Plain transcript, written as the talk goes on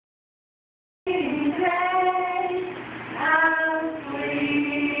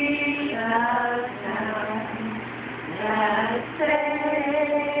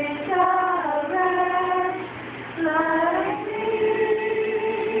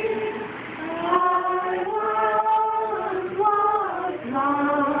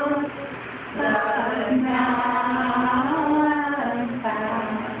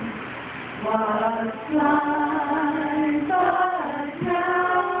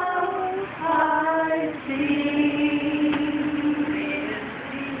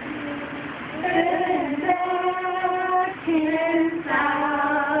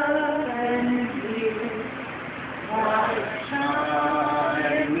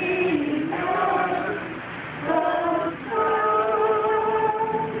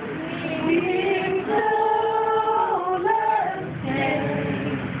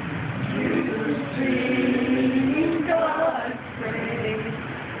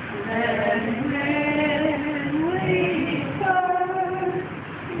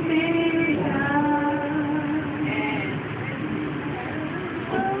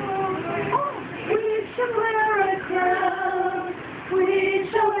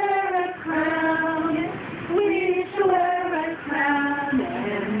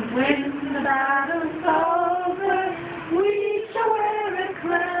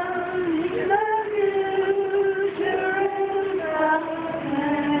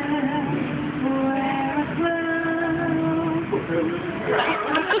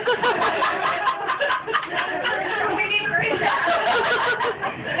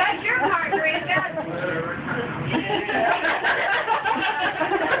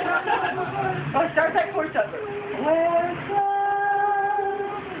Oh, start that chorus over.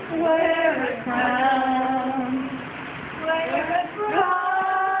 Wear a crown, wear a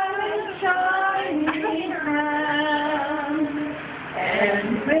bright and shining crown, and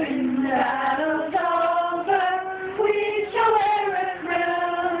when battle's over, we shall wear a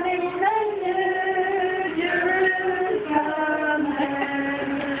crown in the New Jerusalem.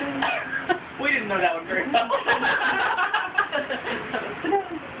 We didn't know that one very well.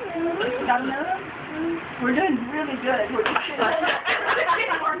 Got another? We're doing really good. We're just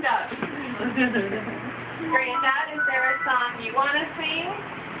Getting warmed up. Grandad, is there a song you want to sing?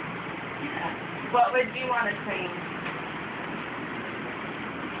 What would you want to sing?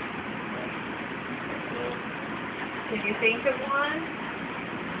 Can you think of one?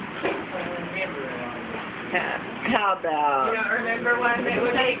 How You about, don't remember one that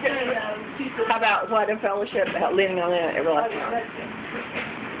would make it? how about what a fellowship, about leaning on that everlasting arm?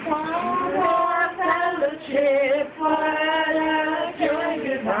 one more fellowship, what a joy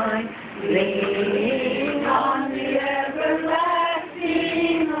divine, leaning on the everlasting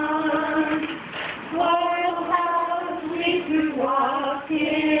arm. Oh, how sweet to walk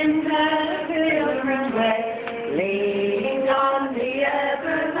in the pilgrim way, leaning on the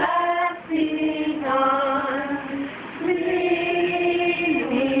everlasting arm.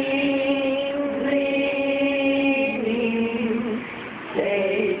 Leaning,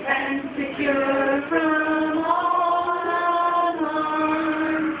 safe and secure from all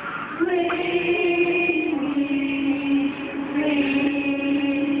alarm.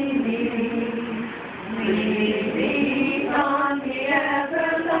 Leaning on the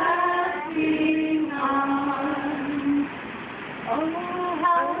everlasting arm. Oh,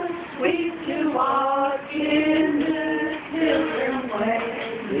 how sweet to walk in the pilgrim way,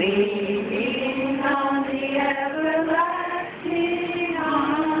 leaning on the everlasting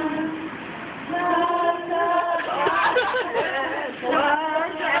arm.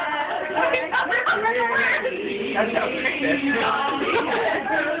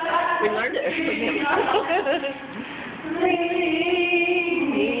 We learned it.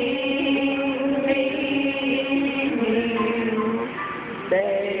 Leaning,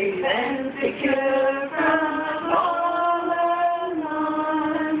 safe and secure from all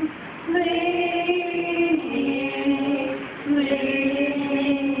alarm.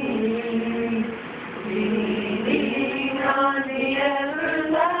 Leaning on the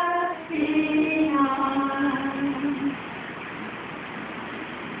everlasting arm.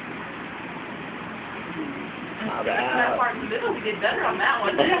 How That about, part in the middle, we did better on that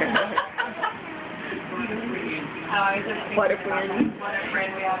one. what a friend, What a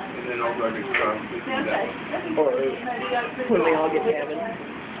friend we have. And then I'll go to Trump. or when we all get to heaven.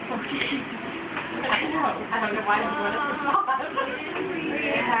 I don't know why I'm going to We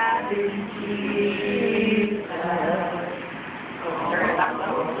have in Jesus all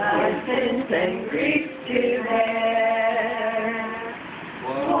our sins and griefs to bear.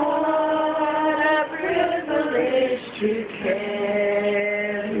 What a privilege to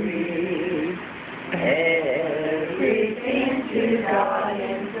carry everything to God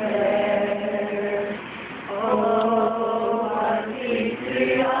in prayer. Oh, what needs we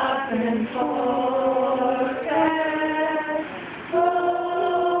often forget.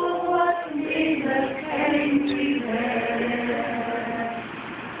 Oh, what needless pain we bear.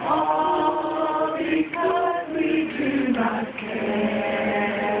 All because we do not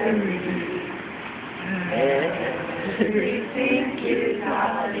carry everything to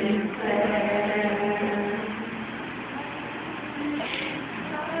God in prayer.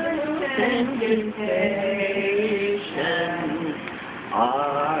 And temptations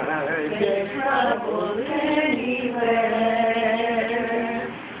are there troubles anywhere.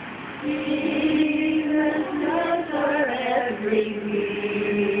 Jesus knows our every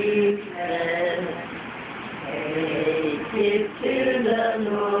weakness. Take it to the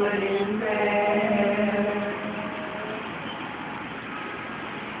Lord in prayer.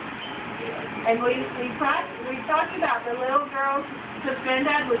 And we talked about the little girls, because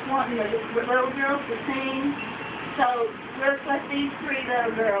Grandad was wanting the little girls to sing. So let's let these three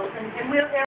little girls, and we'll